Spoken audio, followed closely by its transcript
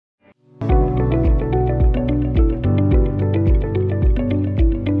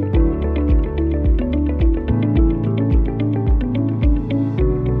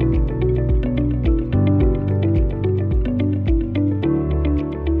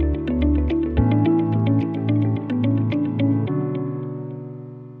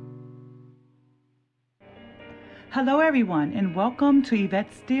Hello, everyone, and welcome to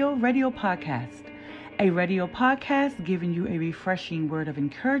Yvette Steele Radio Podcast, a radio podcast giving you a refreshing word of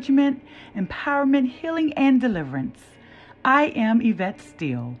encouragement, empowerment, healing, and deliverance. I am Yvette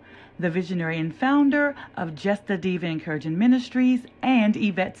Steele, the visionary and founder of Just a Diva Encouraging Ministries and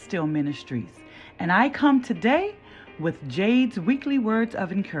Yvette Steele Ministries, and I come today with Jade's weekly words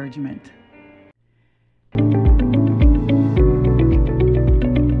of encouragement.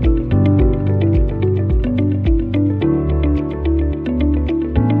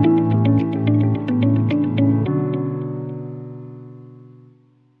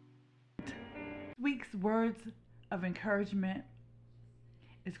 Week's words of encouragement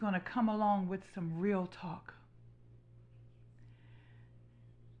is going to come along with some real talk.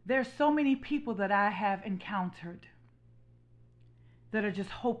 There's so many people that I have encountered that are just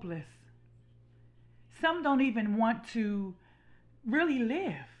hopeless. Some don't even want to really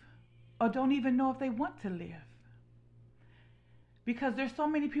live or don't even know if they want to live, because there's so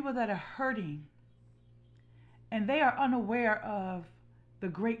many people that are hurting and they are unaware of the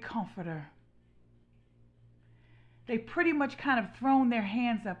great comforter. They pretty much kind of thrown their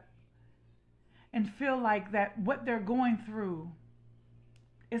hands up and feel like that what they're going through,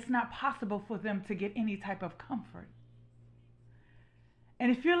 it's not possible for them to get any type of comfort.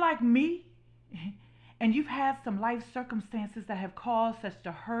 And if you're like me and you've had some life circumstances that have caused such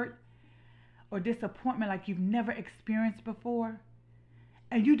a hurt or disappointment like you've never experienced before,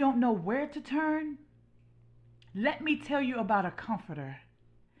 and you don't know where to turn, let me tell you about a comforter.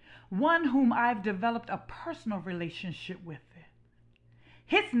 One whom I've developed a personal relationship with.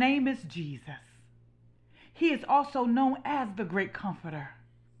 His name is Jesus. He is also known as the Great Comforter.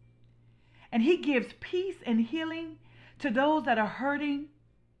 And he gives peace and healing to those that are hurting,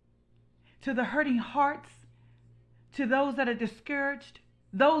 to the hurting hearts, to those that are discouraged,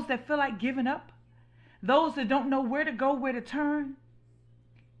 those that feel like giving up, those that don't know where to go, where to turn.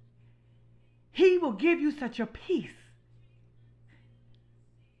 He will give you such a peace.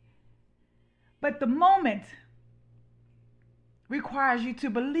 But the moment requires you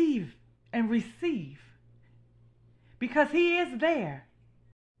to believe and receive, because he is there.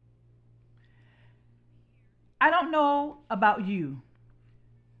 I don't know about you,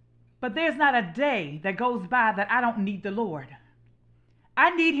 but there's not a day that goes by that I don't need the Lord. I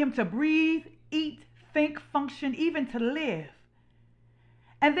need him to breathe, eat, think, function, even to live.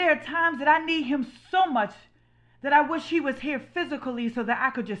 And there are times that I need him so much that I wish he was here physically so that I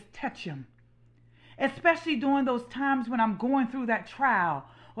could just touch him. Especially during those times when I'm going through that trial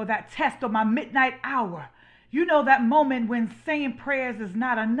or that test or my midnight hour. You know, that moment when saying prayers is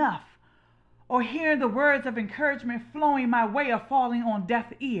not enough, or hearing the words of encouragement flowing my way or falling on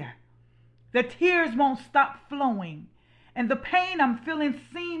deaf ear. The tears won't stop flowing, and the pain I'm feeling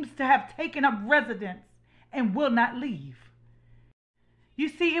seems to have taken up residence and will not leave. You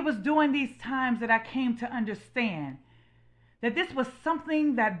see, it was during these times that I came to understand that this was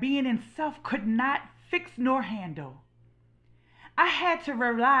something that being in self could not fix nor handle. I had to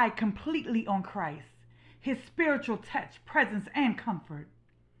rely completely on Christ, his spiritual touch, presence, and comfort.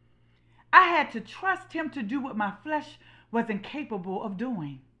 I had to trust him to do what my flesh was incapable of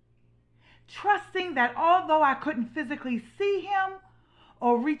doing. Trusting that although I couldn't physically see him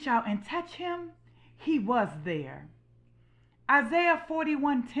or reach out and touch him, he was there. Isaiah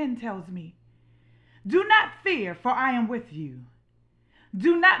 41:10 tells me, "Do not fear, for I am with you.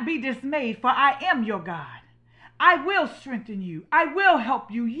 Do not be dismayed, for I am your God. I will strengthen you. I will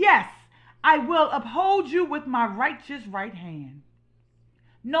help you. Yes, I will uphold you with my righteous right hand."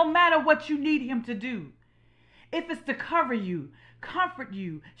 No matter what you need him to do, if it's to cover you, comfort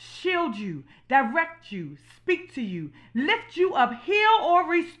you, shield you, direct you, speak to you, lift you up, heal or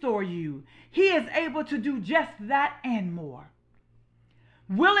restore you, he is able to do just that and more.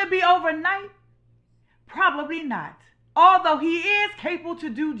 Will it be overnight? Probably not, although he is capable to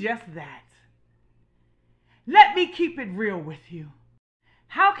do just that. Let me keep it real with you.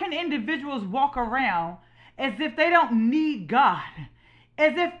 How can individuals walk around as if they don't need God,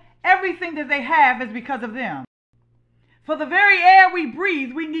 as if everything that they have is because of them? For the very air we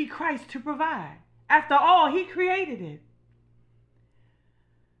breathe, we need Christ to provide. After all, he created it.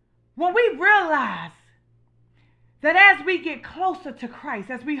 When we realize that as we get closer to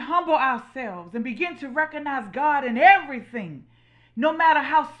Christ, as we humble ourselves and begin to recognize God in everything, no matter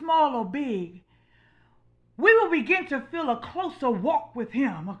how small or big, we will begin to feel a closer walk with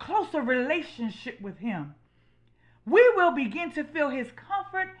him, a closer relationship with him. We will begin to feel his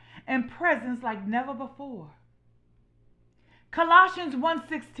comfort and presence like never before. Colossians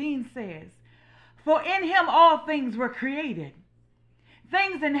 1:16 says, "For in him all things were created,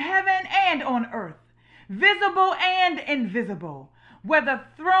 things in heaven and on earth, visible and invisible, whether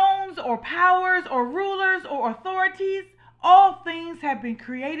thrones or powers or rulers or authorities, all things have been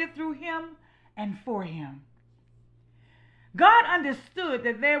created through him and for him. God understood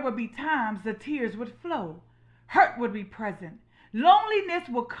that there would be times the tears would flow, hurt would be present, loneliness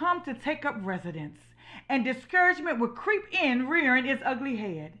would come to take up residence, and discouragement would creep in, rearing its ugly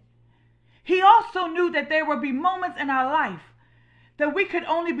head. He also knew that there would be moments in our life that we could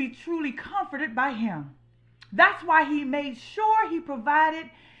only be truly comforted by him. That's why he made sure he provided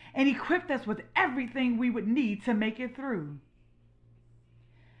and equipped us with everything we would need to make it through.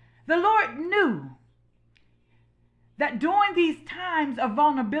 The Lord knew that during these times of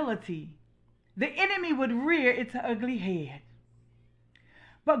vulnerability, the enemy would rear its ugly head.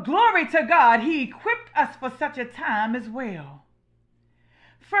 But glory to God, he equipped us for such a time as well.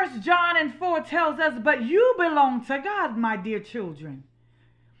 1 John 4 tells us, but you belong to God, my dear children.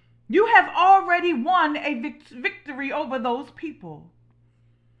 You have already won a victory over those people,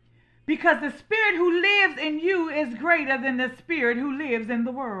 because the spirit who lives in you is greater than the spirit who lives in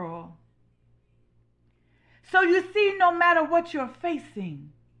the world. So you see, no matter what you're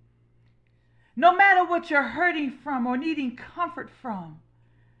facing, no matter what you're hurting from or needing comfort from,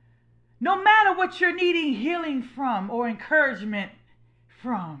 no matter what you're needing healing from or encouragement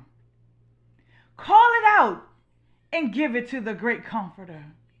from, call it out and give it to the great comforter.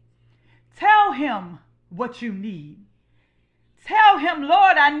 Tell him what you need. Tell him,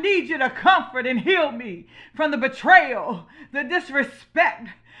 Lord, I need you to comfort and heal me from the betrayal, the disrespect,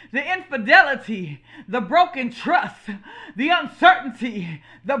 the infidelity, the broken trust, the uncertainty,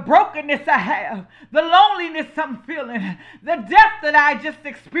 the brokenness I have, the loneliness I'm feeling, the death that I just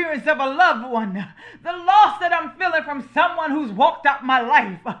experienced of a loved one, the loss that I'm feeling from someone who's walked out my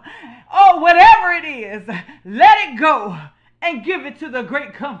life. Oh, whatever it is, let it go and give it to the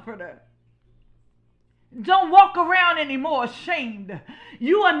great comforter. Don't walk around anymore ashamed.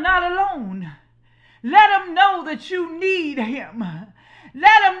 You are not alone. Let him know that you need him.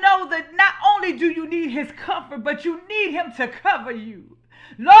 Let him know that not only do you need his comfort, but you need him to cover you.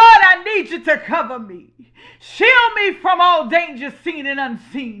 Lord, I need you to cover me. Shield me from all dangers seen and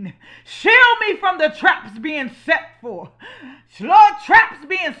unseen. Shield me from the traps being set for. Lord, traps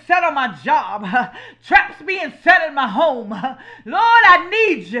being set on my job. Traps being set in my home. Lord, I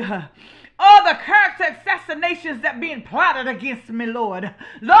need you. All the character assassinations that being plotted against me, Lord.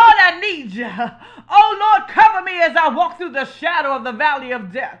 Lord, I need you. Oh, Lord, cover me as I walk through the shadow of the valley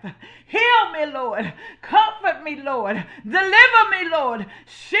of death. Heal me, Lord. Comfort me, Lord. Deliver me, Lord.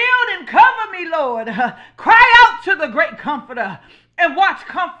 Shield and cover me, Lord. Cry out to the great comforter and watch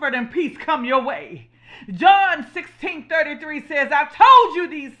comfort and peace come your way. John 16:33 says, I've told you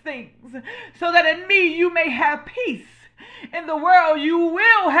these things so that in me you may have peace. In the world you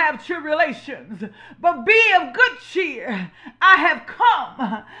will have tribulations, but be of good cheer. I have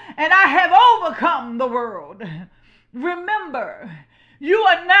come and I have overcome the world. Remember, you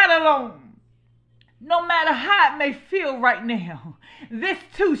are not alone. No matter how it may feel right now, this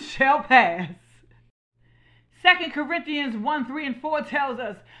too shall pass. 2 Corinthians 1:3-4 tells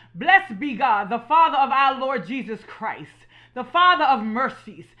us, blessed be God, the Father of our Lord Jesus Christ, the Father of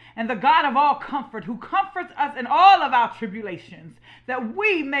mercies, and the God of all comfort, who comforts us in all of our tribulations, that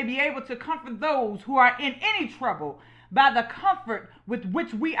we may be able to comfort those who are in any trouble by the comfort with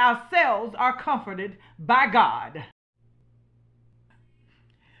which we ourselves are comforted by God.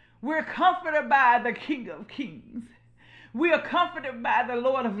 We're comforted by the King of Kings. We are comforted by the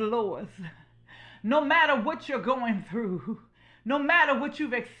Lord of Lords. No matter what you're going through, no matter what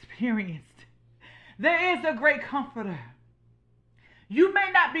you've experienced, there is a great comforter. You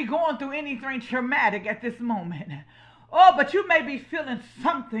may not be going through anything traumatic at this moment. Oh, but you may be feeling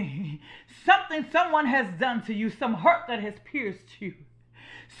something someone has done to you, some hurt that has pierced you,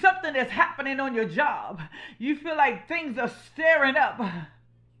 something that's happening on your job. You feel like things are stirring up.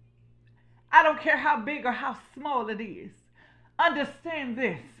 I don't care how big or how small it is. Understand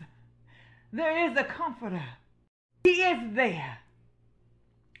this. There is a comforter. He is there.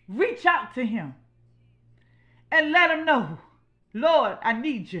 Reach out to him and let him know, Lord, I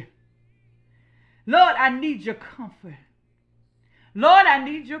need you. Lord, I need your comfort. Lord, I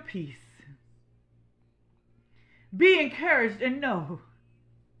need your peace. Be encouraged and know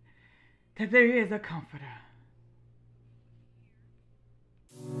that there is a comforter.